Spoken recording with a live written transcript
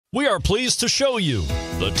We are pleased to show you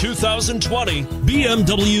the 2020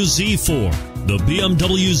 BMW Z4. The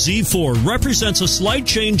BMW Z4 represents a slight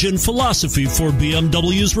change in philosophy for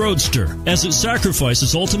BMW's Roadster, as it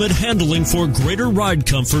sacrifices ultimate handling for greater ride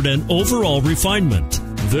comfort and overall refinement.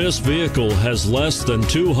 This vehicle has less than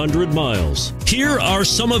 200 miles. Here are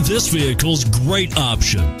some of this vehicle's great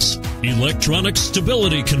options: electronic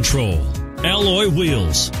stability control, alloy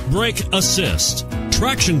wheels, brake assist,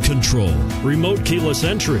 traction control, remote keyless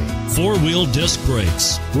entry, four-wheel disc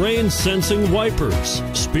brakes, rain sensing wipers,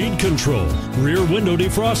 speed control, rear window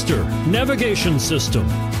defroster, navigation system.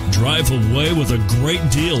 Drive away with a great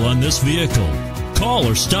deal on this vehicle. Call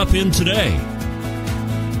or stop in today.